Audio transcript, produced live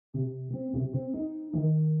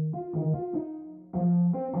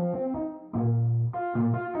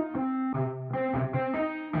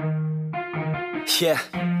Yeah,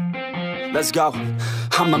 let's go.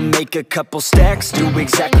 I'ma make a couple stacks, do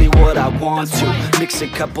exactly what I want to. Mix a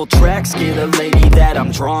couple tracks, get a lady that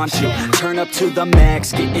I'm drawn to. Turn up to the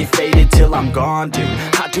max, get it faded till I'm gone, dude.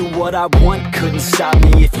 I do what I want, couldn't stop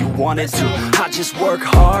me if you wanted to. I just work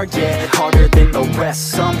hard, yeah, harder than the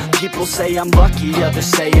rest. Some people say I'm lucky, others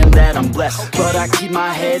saying that I'm blessed. But I keep my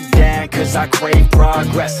head down, cause I crave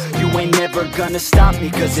progress. You ain't never gonna stop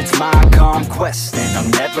me, cause it's my conquest. And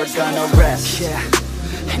I'm never gonna rest, yeah.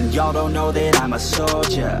 And y'all don't know that I'm a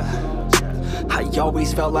soldier. I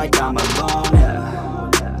always felt like I'm alone,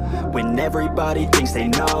 yeah. When everybody thinks they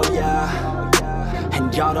know ya,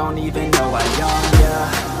 and y'all don't even know I own ya.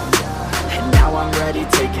 And now I'm ready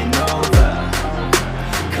taking over,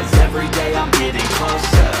 cause every day I'm getting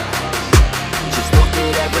closer. Just look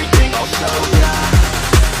at everything I'll show ya.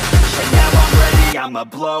 And now I'm ready, I'ma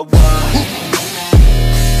blow up.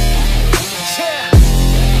 Yeah.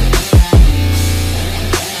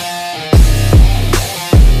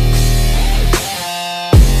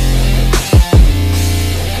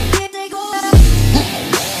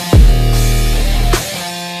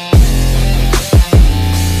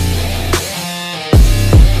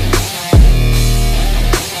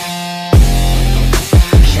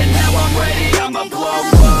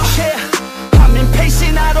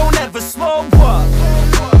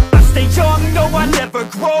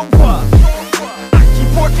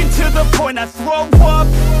 I throw up,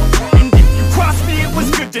 and if you cross me, it was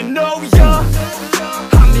good to know ya.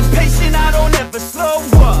 I'm impatient, I don't ever slow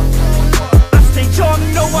up. I stay young,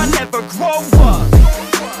 no, I never grow up.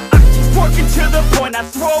 I keep working to the point I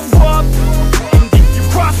throw up, and if you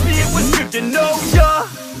cross me, it was good to know ya.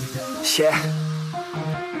 Yeah,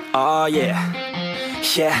 oh yeah,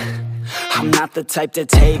 yeah. I'm not the type to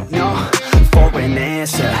take no for an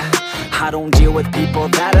answer. I don't deal with people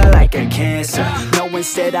that are like a cancer. No,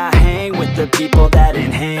 instead I hang with the people that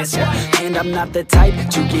enhance ya. And I'm not the type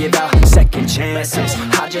to give out second chances.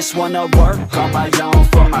 I just wanna work on my own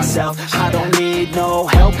for myself. I don't need no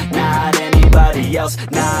help, not anybody else.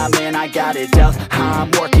 Nah, man, I got it dealt.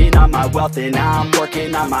 I'm working on my wealth and I'm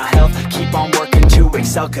working on my health. Keep on working to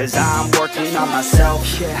excel, cause I'm working on myself.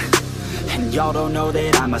 Yeah, and y'all don't know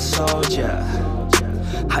that I'm a soldier.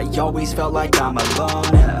 I always felt like I'm alone,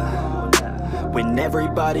 yeah. When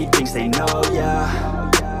everybody thinks they know ya,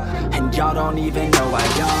 and y'all don't even know I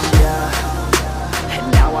own ya.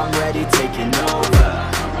 And now I'm ready taking over,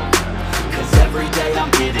 cause every day I'm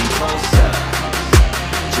getting closer.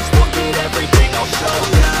 Just look at everything I'll show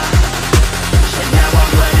ya. And now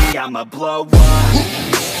I'm ready, I'ma blow up.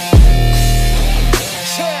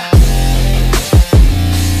 Yeah.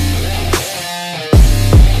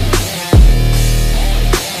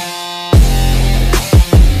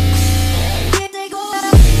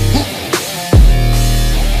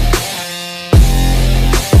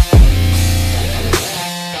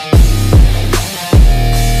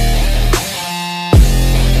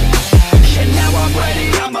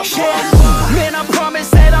 Man, I promise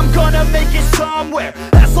that I'm gonna make it somewhere.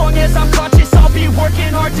 As long as I'm conscious, I'll be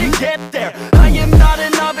working hard to get there. I am not a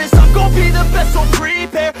novice, I'm gonna be the best, so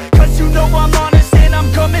prepare. Cause you know I'm honest and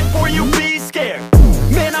I'm coming for you, be scared.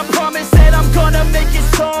 Man, I promise that I'm gonna make it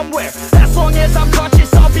somewhere. As long as I'm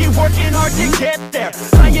conscious, I'll be working hard to get there.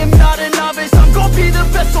 I am not a novice, I'm gonna be the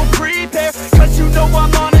best, so prepare. Cause you know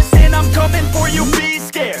I'm honest and I'm coming for you, be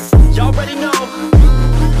scared. Y'all already know.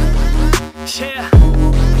 Yeah,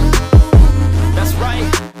 that's right.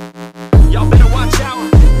 Y'all better watch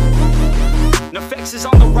out. NEFFEX is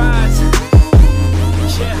on the rise.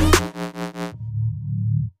 Yeah.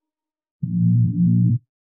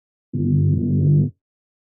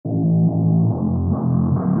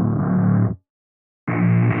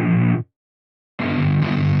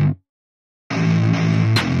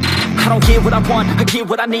 I don't get what I want, I get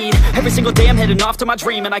what I need. Every single day I'm heading off to my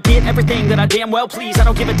dream, and I get everything that I damn well please. I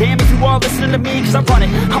don't give a damn if you all listening to me, cause I run it.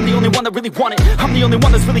 I'm the only one that really want it, I'm the only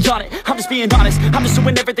one that's really on it. I'm just being honest, I'm just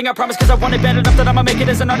doing everything I promise, cause I want it bad enough that I'ma make it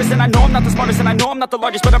as an artist. And I know I'm not the smartest, and I know I'm not the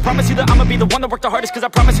largest, but I promise you that I'ma be the one that worked the hardest. Cause I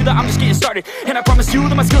promise you that I'm just getting started, and I promise you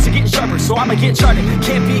that my skills are getting sharper. So I'ma get charted,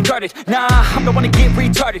 can't be guarded. Nah, I'm the one to get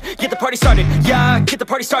retarded. Get the party started, yeah, get the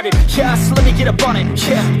party started. Yeah, so let me get up on it,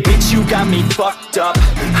 yeah. Bitch, you got me fucked up,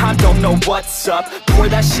 I don't know what's up. Pour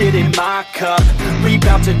that shit in my cup, we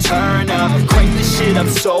bout to turn up. Crank this shit up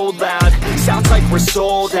so loud, sounds like we're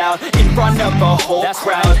sold out. In front of a whole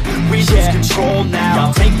crowd, we lose control now.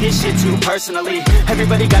 Y'all take this shit too personally.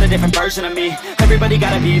 Everybody got a different version of me. Everybody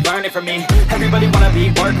gotta be learning from me. Everybody wanna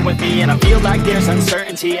be working with me. And I feel like there's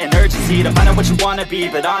uncertainty and urgency to find out what you wanna be.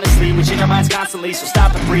 But honestly, we change our minds constantly, so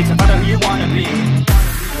stop and breathe and find out who you wanna be.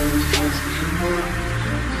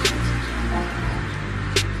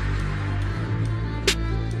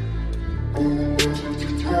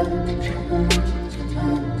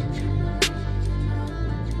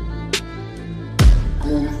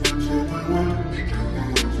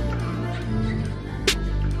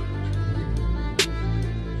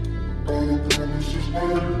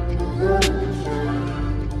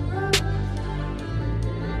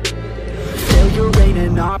 Failure ain't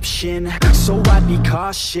an option, so I'd be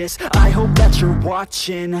cautious. I hope that you're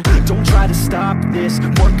watching. Don't try to stop this,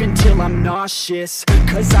 work until I'm nauseous.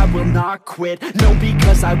 Cause I will not quit, no,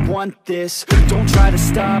 because I want this. Don't try to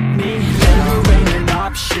stop me, failure ain't an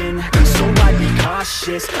option, so I'd be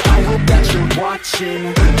cautious. I hope that you're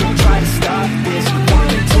watching. Don't try to stop this,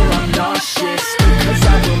 work until I'm nauseous. Cause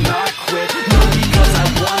I will not quit, no, because I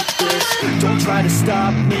want this. Don't try to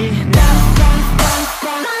stop me now.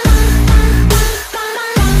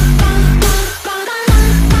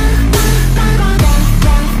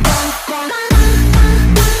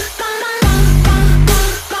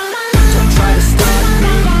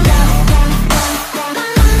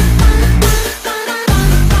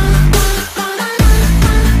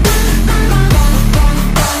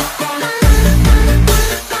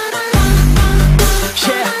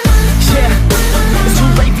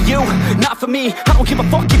 I don't give a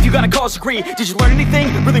fuck if you got a college degree. Did you learn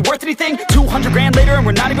anything? Really worth anything? 200 grand later and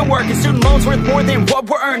we're not even working. Student loans worth more than what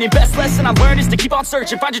we're earning. Best lesson I learned is to keep on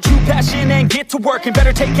searching. Find your true passion and get to work. And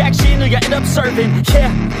better take action or you end up serving.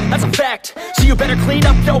 Yeah, that's a fact. So you better clean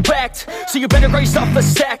up your act. So you better grab yourself a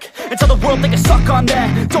sack and tell the world they can suck on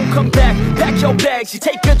that. Don't come back, pack your bags. You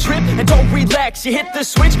take a trip and don't relax. You hit the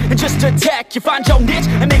switch and just attack. You find your niche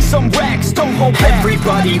and make some racks. Don't hold back.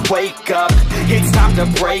 Everybody wake up, it's time to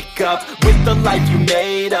break up with the life you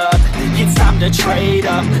made up. It's time to trade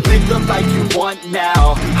up, live the life you want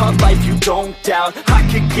now, a life you don't doubt. I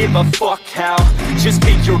could give a fuck how, just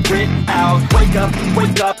figure it out. Wake up,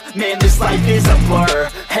 man, this life is a blur.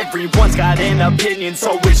 Everyone's got an opinion,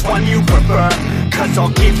 so which one you prefer? Cause I'll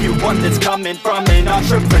give you one that's coming from an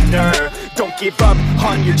entrepreneur. Don't give up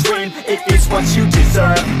on your dream if it's what you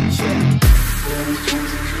deserve.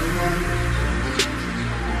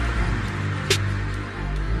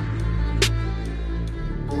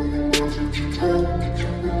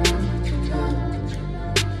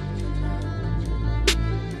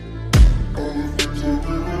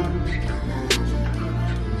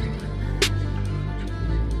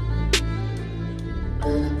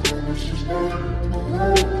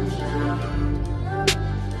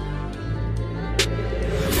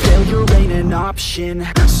 Failure ain't an option,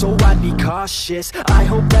 so I'd be cautious. I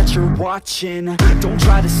hope that you're watching. Don't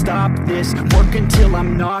try to stop this, work until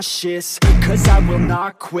I'm nauseous. Cause I will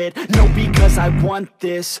not quit, no, because I want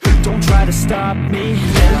this. Don't try to stop me,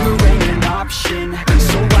 failure ain't an option,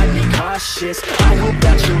 so I'd be cautious. I hope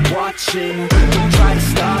that you're watching. Don't try to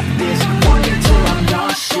stop this, work until I'm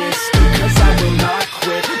nauseous. Cause I will not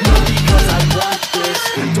quit, no, because I want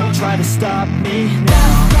this. Don't try to stop me now.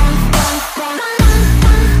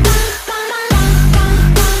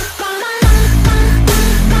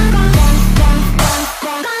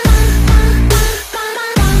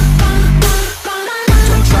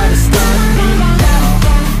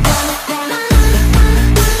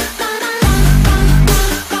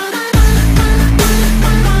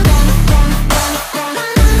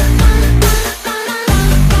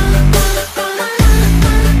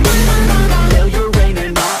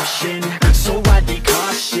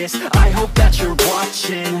 I hope that you're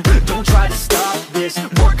watching. Don't try to stop this,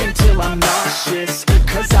 work until I'm nauseous.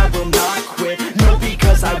 Cause I will not quit, no,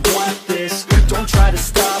 because I want this. Don't try to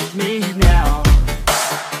stop me now.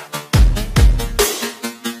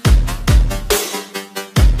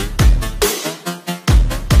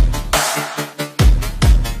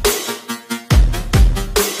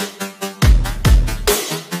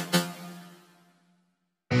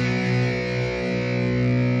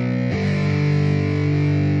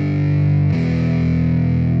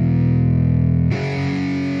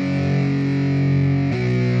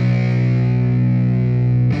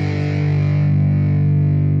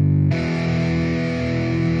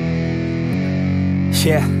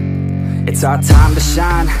 Yeah, it's our time to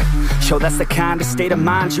shine. Yo, that's the kind of state of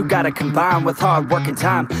mind you gotta combine with hard work and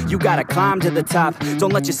time. You gotta climb to the top.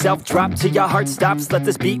 Don't let yourself drop till your heart stops. Let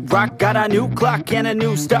this beat rock. Got a new clock and a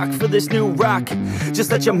new stock for this new rock.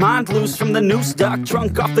 Just let your mind loose from the new stock.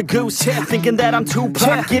 Drunk off the goose, thinking that I'm too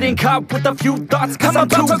pop. Getting caught with a few thoughts cause I'm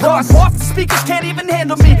too lost. Off, the speakers can't even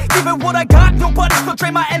handle me. Giving what I got, nobody's gonna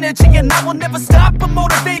drain my energy. And I will never stop, I'm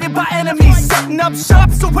motivated by enemies. Setting up shop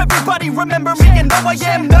so everybody remember me. And no, I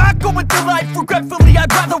am not going through life regretfully.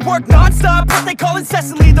 I'd rather work non-stop, what they call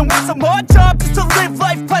incessantly, then want some odd job just to live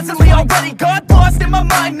life pleasantly. Already got lost in my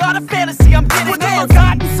mind, not a fantasy, I'm getting with a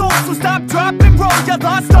forgotten soul. So stop, drop, and roll, you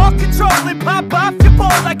lost all control and pop off your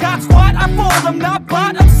ball. I got squat, I fold, I'm not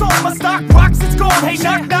bought, I'm sold. My stock rocks, it's gold. Hey,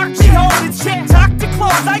 knock, knock, she holding shit, talk to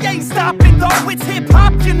close. I ain't stopping though, it's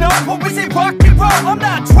hip-hop, you know. Or is it rock and roll? I'm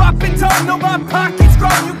not dropping down, no, my pocket's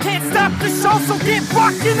grown. You can't stop the show, so get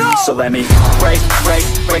rockin' on. So let me break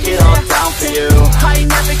it all down for you. I ain't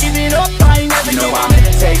never giving up, I ain't never giving up. I'm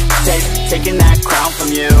taking that crown from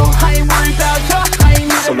you. I ain't worried about you, I ain't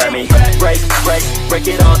never. So let me break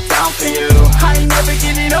it all down for you. I ain't never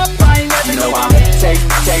giving up, I ain't never giving up. I'm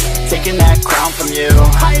taking that crown from you.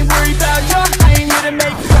 I ain't worried about you, I ain't here to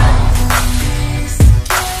make friends.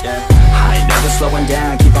 Yeah. I ain't never slowing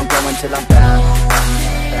down, keep on going till I'm down.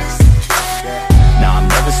 No, I'm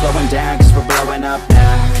never slowing down, cause we're blowing up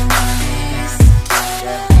now.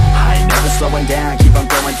 I ain't never slowing down, keep on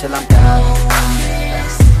going till I'm down.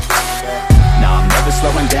 No, I'm never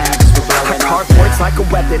slowing down, cause we're blowing up. Hard words like a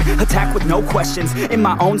weapon, attack with no questions. In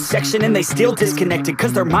my own section and they still disconnected,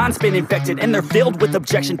 cause their mind's been infected and they're filled with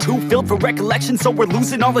objection. Too filled for recollection, so we're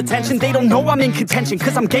losing all attention. They don't know I'm in contention,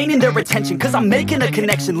 cause I'm gaining their attention. Cause I'm making a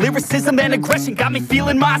connection, lyricism and aggression got me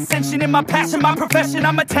feeling my ascension. In my passion, my profession,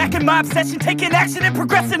 I'm attacking my obsession, taking action and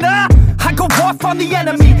progressing. I go off on the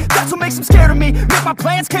enemy, that's what makes them scared of me. Make my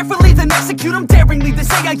plans carefully, then execute them daringly. They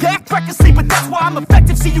say I act recklessly, but that's why I'm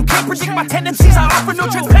effective. See, you can't predict my tendencies, I offer no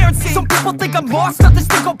transparency. Some people think I'm lost, others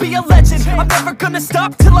think I'll be a legend. I'm never gonna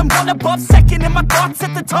stop till I'm one above second. And my thoughts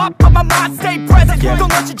at the top, but my mind stay present. Don't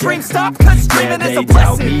let your dreams stop, cause dreaming is a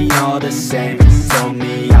blessing. They tell me all the same, told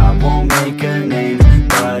me I won't make a name.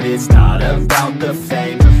 But it's not about the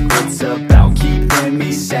fame, it's about keeping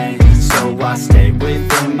me sane. So I stay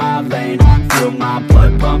within my lane, feel my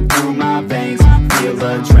blood pump through my veins. Feel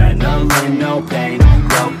adrenaline, no pain,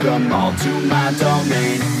 welcome all to my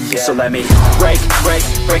domain. Yeah. So let me break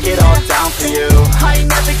it all down for you. I ain't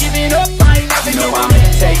never giving up, I ain't never giving up. I'm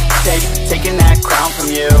taking that crown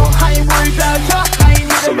from you. I ain't worried about you, I ain't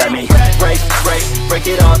never. So let me break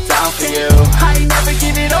it all down for you. I ain't never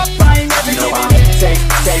giving up, I ain't never giving up.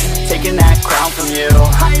 I'm taking that crown from you.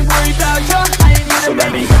 I ain't worried about you, I ain't never. So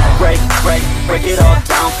let me break it all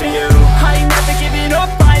down for you. I ain't never giving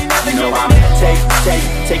up, I ain't never giving up. I'm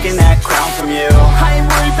taking that crown from you. I ain't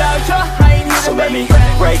worried about you, I ain't never. So let me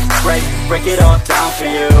break it all down for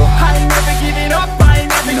you. I ain't never giving up, I ain't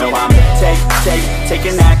never giving up. I'm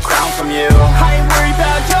taking that crown from you. I ain't worried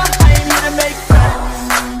about you, I ain't here to make friends.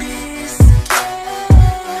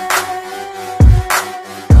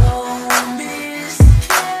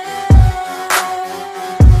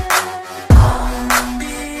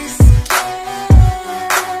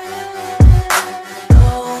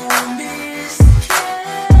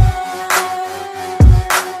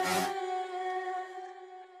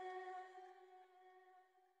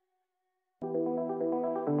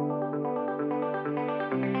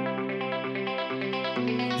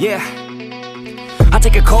 Yeah, I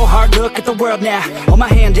take a cold hard look at the world now. Hold my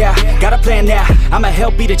hand out, got a plan now. I'ma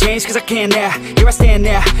help be the change cause I can now. Here I stand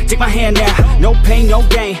now, take my hand now. No pain, no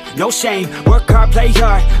gain, no shame. Work hard, play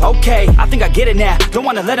hard, okay. I think I get it now, don't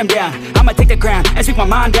wanna let them down. I'ma take the ground and speak my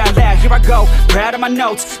mind out loud. Here I go, proud of my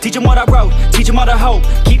notes. Teach them what I wrote, teach them all the hope.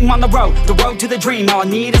 Keep them on the road to the dream. All I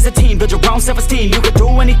need is a team, build your own self-esteem. You can do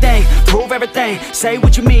anything, prove everything. Say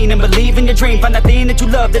what you mean and believe in your dream. Find that thing that you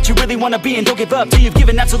love, that you really wanna be. And don't give up till you've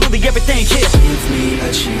given absolutely everything. Yeah. Give me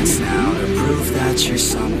a chance now to prove that you're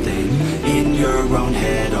something. In your own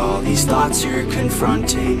head, all these thoughts you're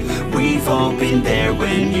confronting. We've all been there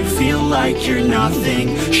when you feel like you're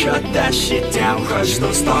nothing. Shut that shit down, crush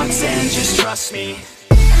those thoughts and just trust me.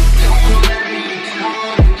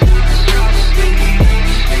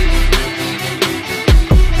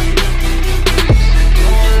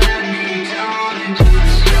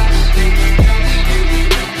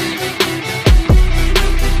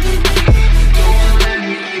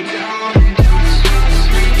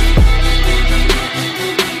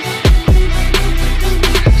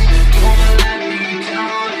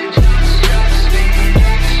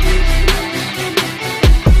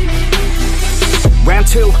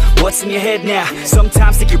 What's in your head now?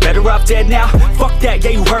 Sometimes think you're better off dead now. Fuck that,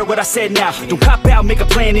 yeah, you heard what I said now. Don't cop out, make a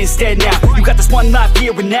plan instead now. You got this one life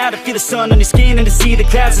here and now, to feel the sun on your skin and to see the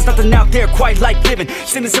clouds. There's nothing out there quite like living.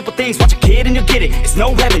 Just in the simple things, watch a kid and you'll get it. It's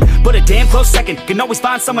no heaven, but a damn close second. Can always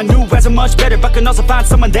find someone new who has it much better, but can also find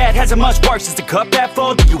someone that has it much worse. Is the cup that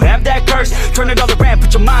full? Do you have that curse? Turn it all around,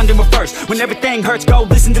 put your mind in reverse. When everything hurts, go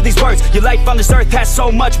listen to these words. Your life on this earth has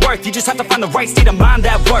so much worth. You just have to find the right state of mind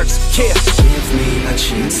that works. Yeah. Give me a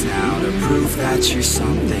chance now to prove that you're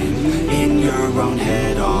something. In your own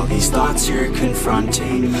head, all these thoughts you're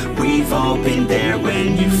confronting. We've all been there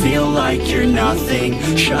when you feel like you're nothing.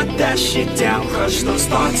 Shut that shit down, crush those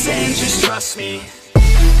thoughts and just trust me.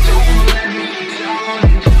 Don't let me down,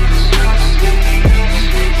 just trust me.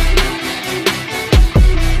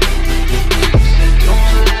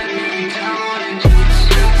 Don't let me down, just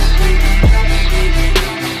trust me.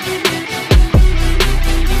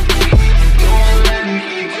 Don't let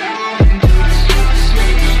me down, just trust me.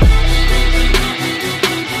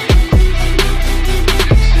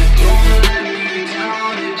 Don't let me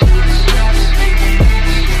down, just trust me.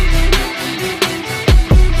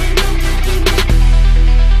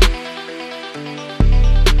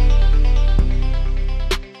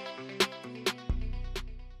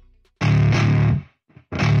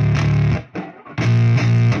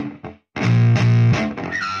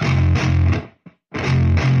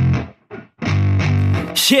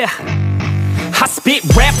 Yeah, I spit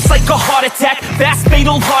raps like a heart attack, fast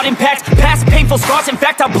fatal heart impact, past painful scars. In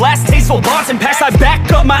fact, I blast tasteful bars and packs. I back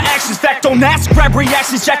up my actions, fact, don't ask, grab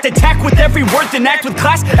reactions, jacked, attack with every word, then act with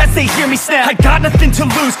class as they hear me snap. I got nothing to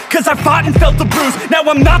lose, cause I fought and felt the bruise. Now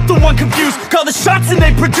I'm not the one confused, call the shots and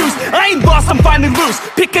they produce. I ain't lost, I'm finally loose,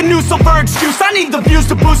 pick a new silver excuse. I need the views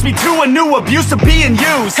to boost me to a new abuse of being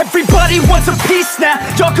used. Everybody wants a piece now,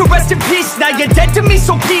 y'all can rest in peace now. You're dead to me,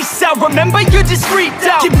 so peace out, remember you're discreet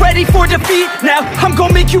out. Get ready for defeat now, I'm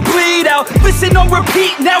gonna make you bleed out. Listen on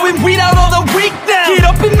repeat now and weed out all the weak now. Get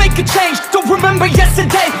up and make a change, don't remember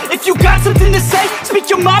yesterday. If you got something to say, speak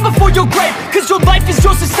your mind before your grave, cause your life is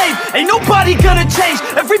yours to save. Ain't nobody gonna change,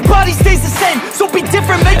 everybody stays the same. So be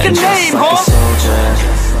different, make a name, huh?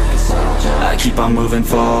 I keep on moving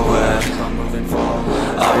forward,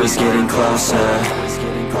 always getting closer.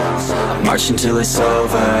 I march until it's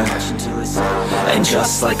over, and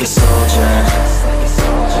just like a soldier,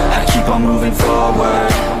 I keep on moving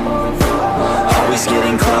forward, always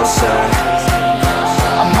getting closer.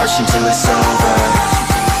 I march until it's over,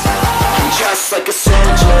 and just like a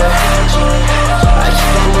soldier, I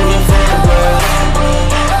keep on moving forward,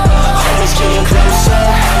 always getting closer.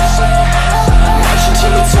 I march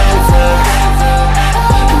until it's over,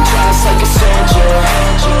 and just like a soldier,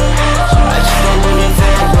 I keep on moving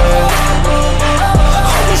forward,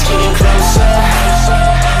 always getting closer.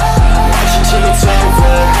 I march until it's over.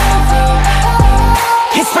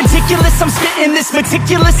 It's ridiculous, I'm spitting this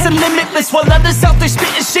meticulous and limitless, while others out there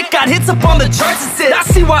spitting shit got hits up on the charts and shit. I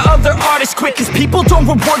see why other artists quit, cause people don't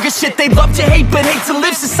reward good shit. They love to hate but hate to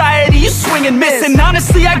live. Society, you swing and miss, and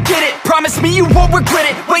honestly I get it. Promise me you won't regret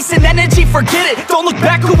it. Wasting energy, forget it. Don't look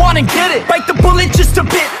back, go on and get it. Bite the bullet just a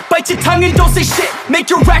bit, bite your tongue and don't say shit. Make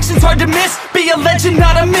your actions hard to miss, be a legend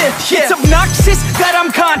not a myth. Yeah. It's obnoxious that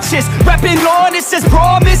I'm conscious, rapping honest as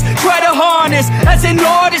promise. Try to harness, as an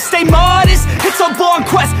artist stay modest. It's a long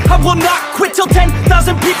quest, I will not quit till 10,000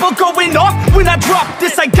 people going off when I drop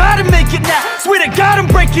this. I gotta make it now, swear to God I'm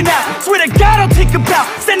breaking out. Swear to God I'll take a bow,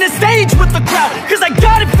 stand the stage with the crowd, cause I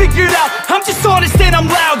got it figured out. I'm just honest and I'm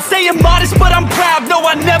loud, saying modest but I'm proud. No,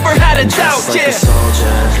 I never had a doubt. Just like a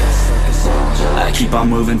soldier, I keep on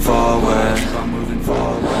moving forward,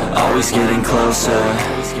 always getting closer.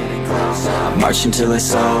 I march until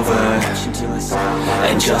it's over,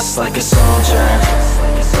 and just like a soldier,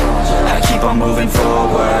 I keep on moving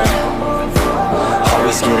forward,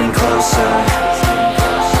 always getting closer.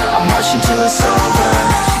 I march until it's over,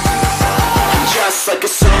 and just like a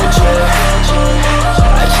soldier,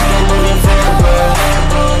 I keep on moving forward,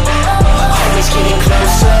 always getting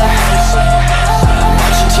closer. I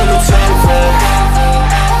march until it's over,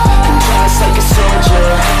 and just like a soldier,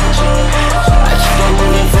 I keep on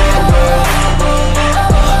moving forward,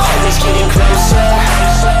 always getting closer.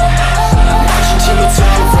 I march until it's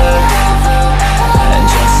over, and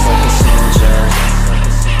just like a soldier,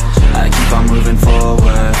 I keep on moving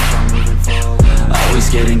forward, always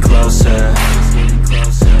getting closer.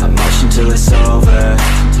 I march until it's over,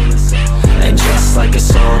 and just like a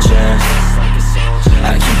soldier,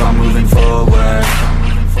 I keep on moving forward,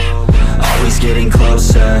 always getting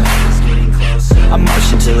closer. I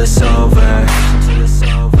march until it's over.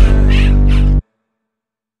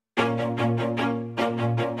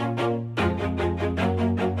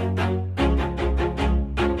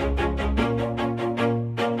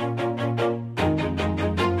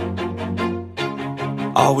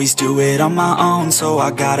 Always do it on my own, so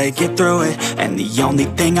I gotta get through it. And the only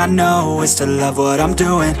thing I know is to love what I'm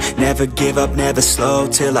doing. Never give up, never slow,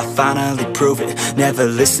 till I finally prove it. Never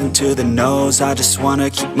listen to the no's, I just wanna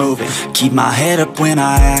keep moving. Keep my head up when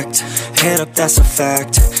I act, head up, that's a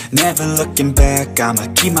fact. never looking back. I'ma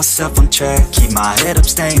keep myself on track, keep my head up,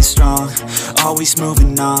 staying strong, always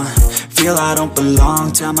moving on. Feel I don't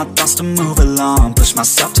belong, tell my thoughts to move along. Push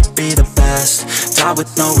myself to be the best, die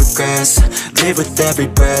with no regrets, live with every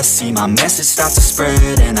breath. See my message start to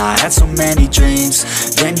spread, and I had so many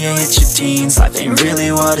dreams. Then you hit your teens, life ain't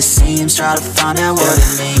really what it seems. Try to find out what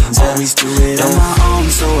it means, always do it on my own,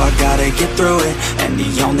 so I gotta get through it. And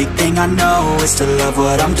the only thing I know is to love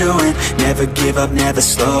what I'm doing. Never give up, never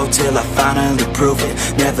slow, till I finally prove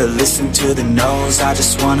it. Never listen to the no's, I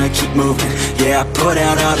just wanna keep moving. Yeah, I put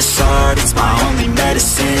out all this art, it's my only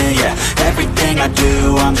medicine. Yeah, everything I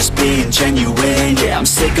do, I'm just being genuine. Yeah, I'm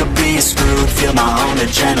sick of being screwed, feel my own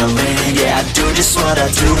adrenaline. Yeah, I do just what I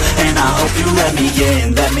do, and I hope you let me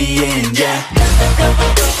in, yeah.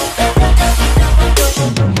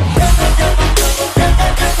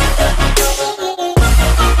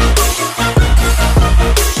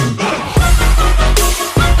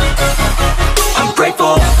 I'm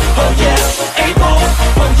grateful, oh yeah, able,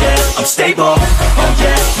 oh yeah, I'm stable, oh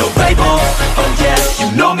yeah, no label, oh yeah,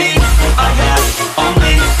 you know me, I have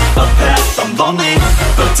only a path, I'm lonely,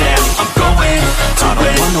 but damn, I'm going to win. I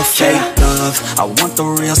don't want no fake love, I want the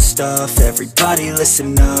real stuff. Everybody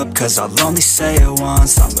listen up, cause I'll only say it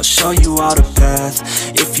once. I'm gonna show you all the path,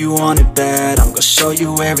 if you want it bad. I'm gonna show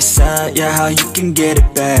you where it's at, yeah, how you can get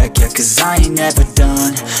it back. Yeah, cause I ain't never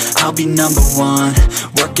done, I'll be number one.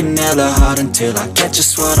 Working hella hard until I get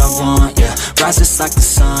just what I want, yeah. Rises like the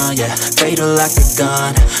sun, yeah, fatal like a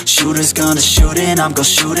gun. Shooters gonna shoot and I'm gonna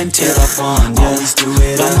shoot until I won, yeah. Always do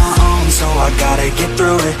it on my own, so I gotta get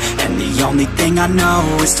through it. And the only thing I know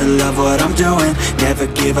is to love what I'm doing. Never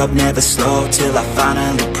give up, never slow, till I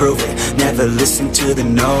finally prove it. Never listen to the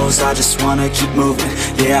no's, I just wanna keep moving.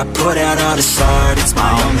 Yeah, I put out all this art, it's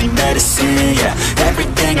my only medicine. Yeah,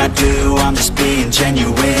 everything I do, I'm just being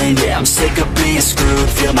genuine. Yeah, I'm sick of being screwed,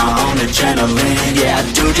 feel my own adrenaline. Yeah, I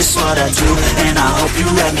do just what I do, and I hope you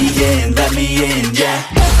let me in, yeah.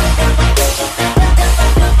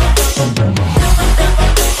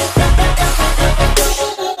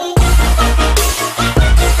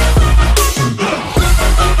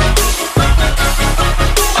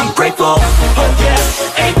 Grateful, oh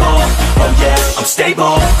yeah, able, oh yeah, I'm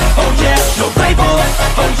stable, oh yeah, no label,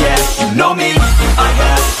 oh yeah, you know me, I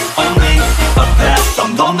have only a path,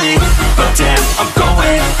 I'm lonely, but damn, I'm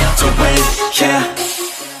going to win, yeah.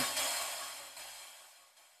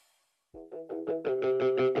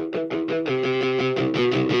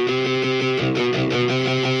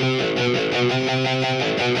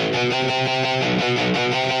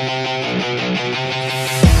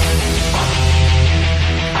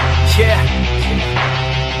 Yeah,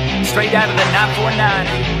 straight out of the 949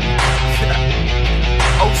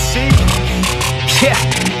 OC.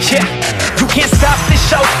 Yeah, you can't stop this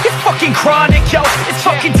show, it's fucking chronic, yo. It's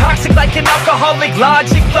fucking toxic like an alcoholic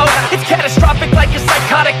logic flow. It's catastrophic like a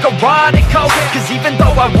psychotic erotic code. Cause even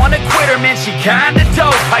though I wanna quit her, man, she kinda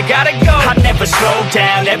dope. I gotta go, I never slow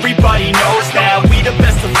down, everybody knows now. We the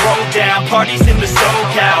best to throw down, parties in the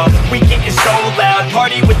SoCal. We getting so loud,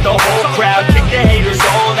 party with the whole crowd. Kick the haters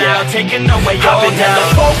all out, taking away all I've been hella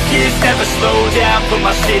focused, never slow down. Put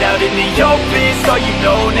my shit out in the open, so you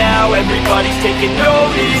know now. Everybody's taking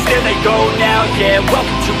notice, there they go now. Yeah,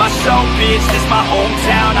 welcome to my show, bitch, this my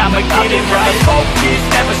hometown, I'ma get it right. Focus,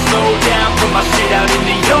 never slow down, put my shit out in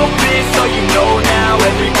the open, so you know now.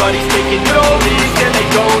 Everybody's taking notice, there they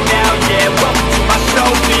go now. Yeah, welcome to my show,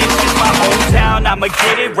 bitch, this my hometown, I'ma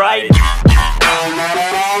get it right.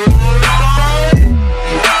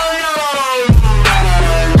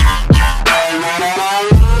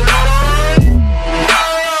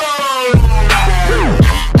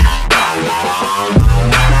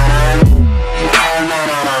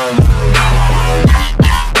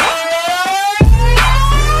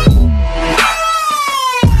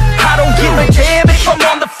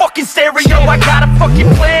 Stereo, I got a fucking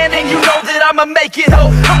plan, and you know that I'ma make it, ho.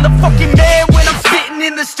 I'm the fucking man when I'm spitting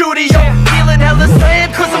in the studio. Feeling hella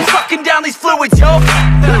slammed, cause I'm sucking down these fluids, yo.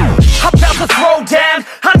 I'm about to throw down,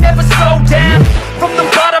 I never slow down. From the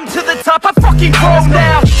bottom to the top, I fucking grow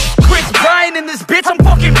now. Chris Bryant in this bitch, I'm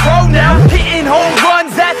fucking pro now. Hitting home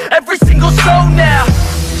runs at every single show now.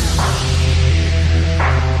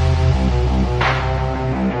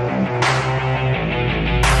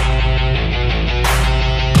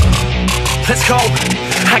 Let's go.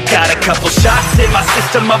 I got a couple shots in my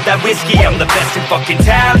system of that whiskey. I'm the best in fucking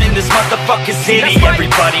town, in this motherfucking city.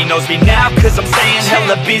 Everybody knows me now, cause I'm staying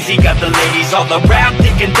hella busy. Got the ladies all around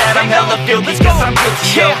thinking that I'm hella filthy, cause I'm guilty,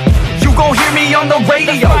 yo. You gon' hear me on the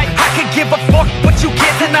radio, I could give a fuck What you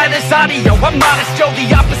get tonight is audio. I'm Modest Joe, the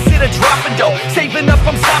opposite of dropping dough. Saving up,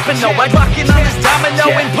 I'm stopping, no. I rock it on this domino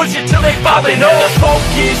and push it till they falling. Never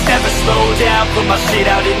focus, never slow down. Put my shit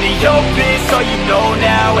out in the open, so you know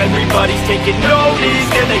now. Everybody's taking notice,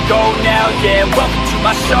 there they go now. Yeah, welcome to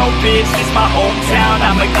my show, bitch. This my hometown,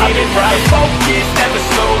 I'ma get it right. Focus, never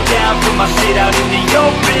slow down. Put my shit out in the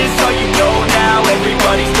open, so you know now.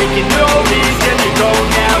 Everybody's taking notice, there they go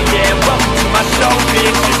now. Yeah, welcome to my show,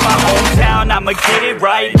 bitch. This my hometown, I'ma get it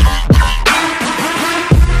right.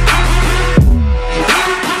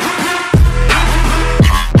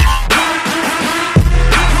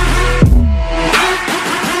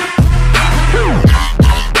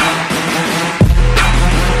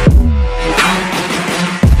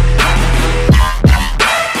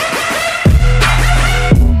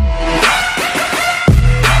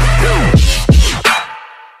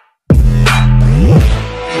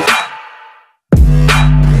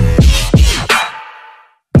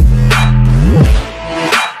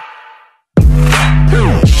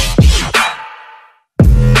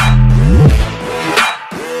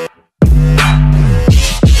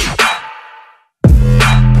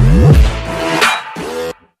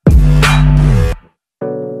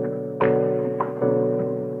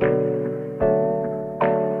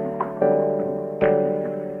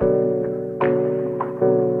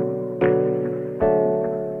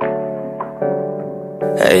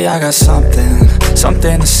 Hey, I got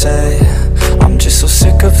something to say. I'm just so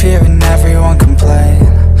sick of hearing everyone complain.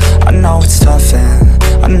 I know it's tough and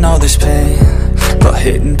I know there's pain, but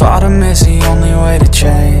hitting bottom is the only way to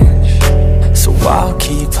change. So I'll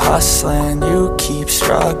keep hustling, you keep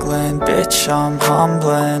struggling. Bitch, I'm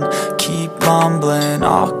humbling, keep mumbling.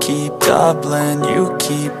 I'll keep doubling, you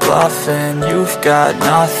keep bluffing. You've got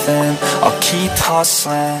nothing, I'll keep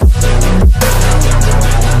hustling.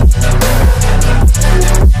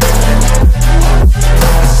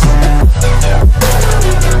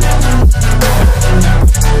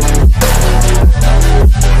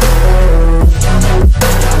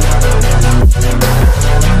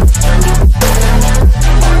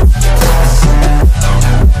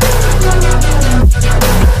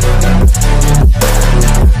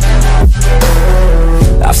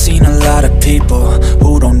 I've seen a lot of people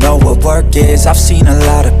who don't know what work is. I've seen a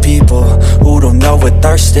lot of people who don't know what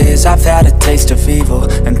thirst is. I've had a taste of evil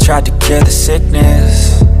and tried to cure the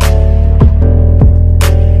sickness,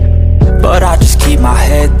 but I just keep my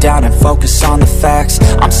head down and focus on the facts.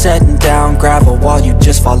 I'm setting down gravel while you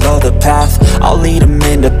just follow the path. I'll lead them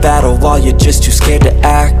into battle while you're just too scared to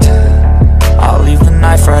act. I'll leave the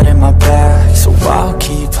knife right in my back. So I'll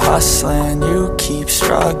keep hustling, you keep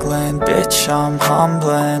struggling. Bitch, I'm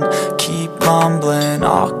humbling, keep mumbling.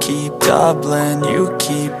 I'll keep doubling, you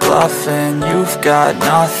keep bluffing. You've got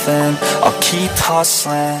nothing, I'll keep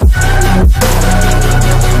hustling.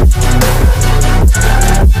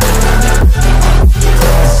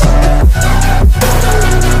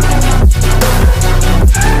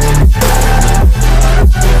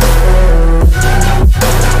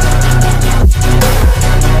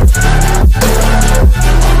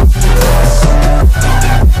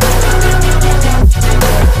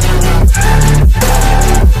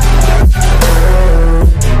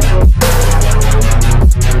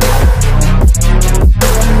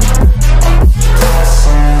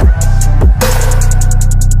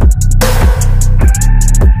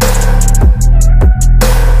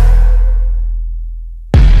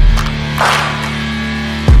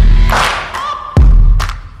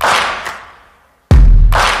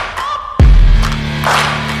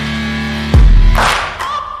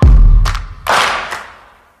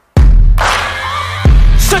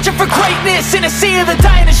 Searching for greatness in a sea of the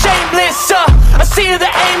dying and shameless, a sea of the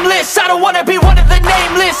aimless. I don't wanna be one of the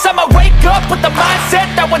nameless. I'ma wake up with the mindset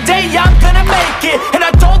that one day I'm gonna make it, and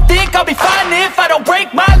I don't think I'll be fine if I don't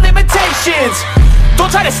break my limitations. Don't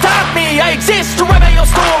try to stop me, I exist to write my own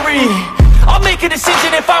story. I'll make a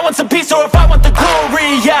decision if I want some peace or if I want the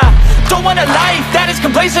glory. Yeah, don't want a life that is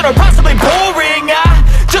complacent or possibly boring. I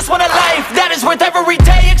just want a life that is worth every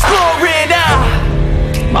day exploring.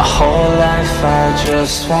 My whole life I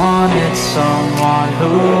just wanted someone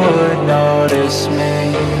who would notice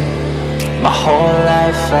me. My whole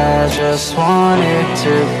life I just wanted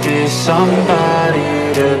to be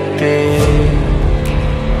somebody to be.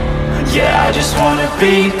 Yeah, I just wanna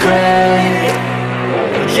be great.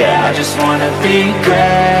 Yeah, I just wanna be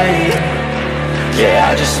great. Yeah,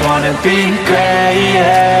 I just wanna be great.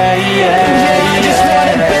 Yeah, yeah, I just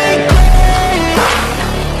wanna be great.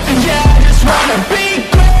 Yeah, I just wanna be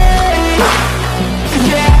great.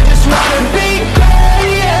 Yeah, I just wanna be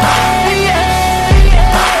great. Yeah, yeah,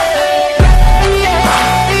 yeah, yeah,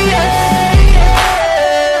 yeah, yeah.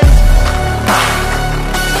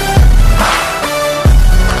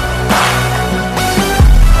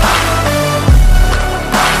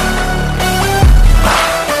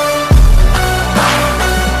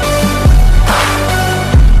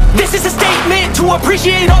 to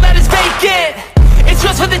appreciate all that is vacant. It's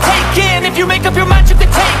just for the taking. If you make up your mind, you can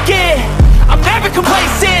take it. I'm never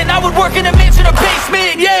complacent. I would work in a mansion or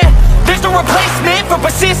basement, yeah. There's no replacement for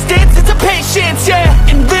persistence, it's a patience, yeah.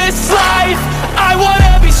 In this life, I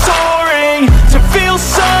wanna be soaring, to feel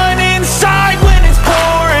sun inside when it's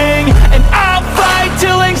pouring. And I'll fight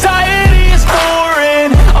till anxiety is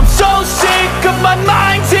foreign. I'm so sick of my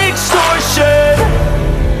mind's extortion.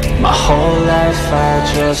 My whole life I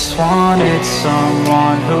just wanted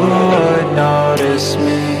someone who would notice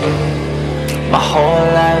me. My whole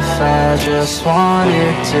life I just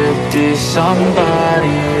wanted to be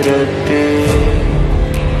somebody to be.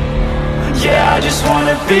 Yeah, I just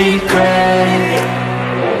wanna be great.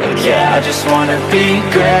 Yeah, I just wanna be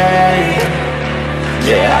great.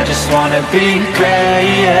 Yeah, I just wanna be great.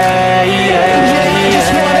 Yeah, yeah, yeah, I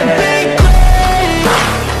just wanna be great.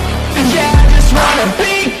 Yeah, I just wanna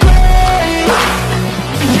be great.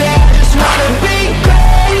 Yeah, I just wanna be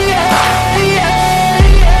great. Yeah, yeah.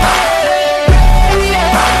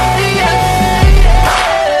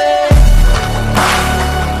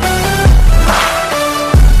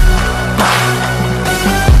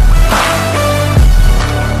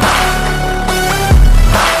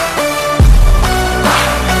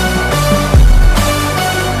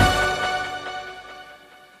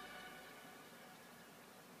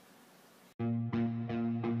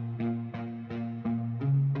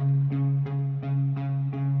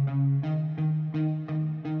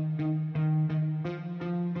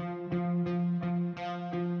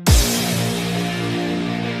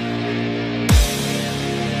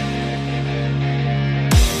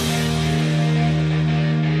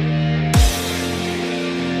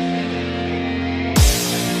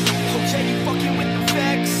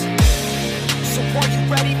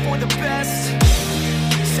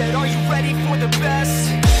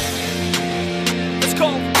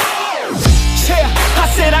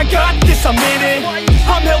 I'm in it.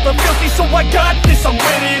 I'm hella filthy, so I got this, I'm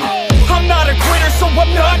winning. I'm not a quitter, so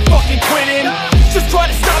I'm not fucking quitting. Just try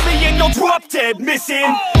to stop me and you'll drop dead missing.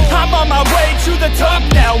 I'm on my way to the top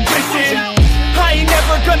now, listen. I ain't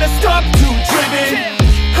never gonna stop, too driven.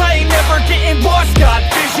 I ain't never getting lost, got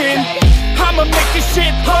vision. I'ma make this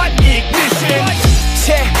shit hot, ignition.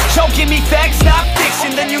 Yeah, y'all give me facts, not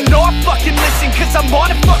fiction. Then you know I fucking listen, cause I'm on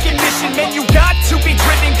a fucking mission. Man, you got to be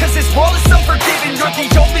driven, cause this world is unforgiving. You're the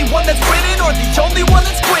only one that's winning, or the only one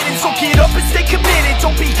that's quitting. So get up and stay committed,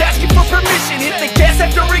 don't be asking for permission. Hit the gas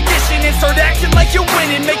after ignition and start acting like you're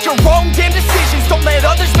winning. Make your own damn decisions, don't let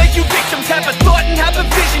others make you victims. Have a thought and have a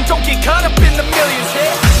vision, don't get caught up in the millions.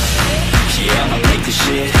 Yeah, I'ma make this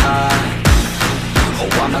shit hot. Oh,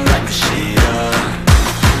 I'ma light the shit up.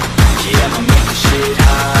 Yeah, I'ma make this shit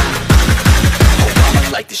hot. Oh, I'ma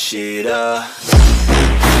light this shit up.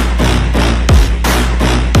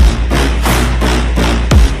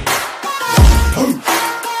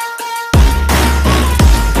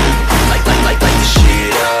 Light the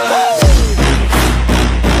shit up.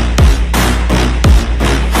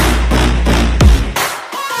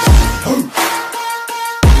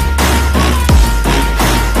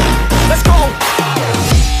 Let's go.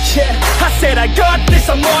 Yeah, I said I got this,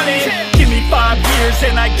 I'm on it. Give me 5 years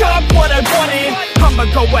and I got what I wanted. I'ma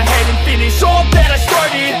go ahead and finish all that I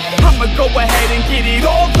started. I'ma go ahead and get it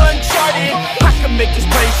all uncharted. I can make this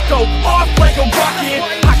place go off like a rocket.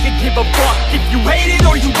 I can give a fuck if you hate it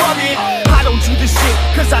or you love it. I don't do this shit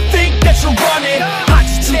cause I think that you're on it. I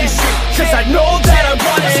just do this shit cause I know that I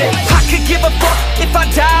want it. I could give a fuck if I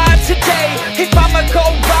die today. If I'ma go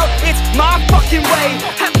out, it's my fucking way.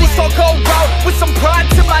 At least I'll go out with some pride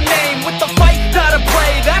to my name. With the fight, not a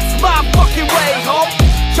play, that's my fucking way, ho.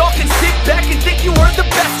 Y'all can sit back and think you are the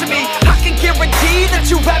best of me. I can guarantee that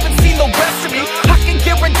you haven't seen the rest of me. I can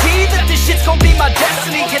guarantee that this shit's gonna be my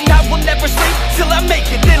destiny. And I will never sleep till I make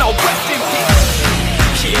it, then I'll rest in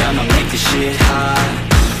peace. Yeah, I'ma make this shit hot.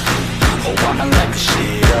 Oh, I'ma light the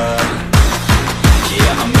shit up.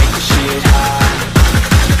 Yeah, I'ma make this shit hot.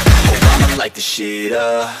 Oh, I'ma light the shit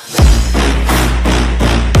up.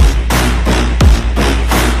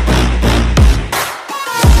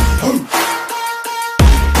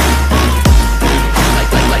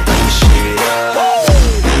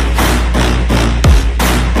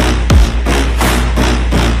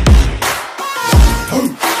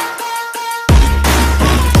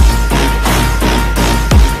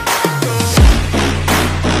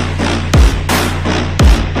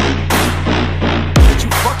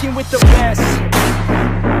 The best,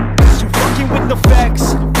 you fucking with the facts.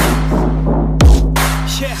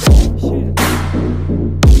 Yeah,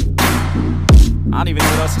 I don't even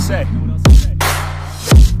know what else to say.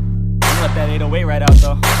 Let that 808 right out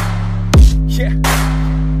though. Yeah.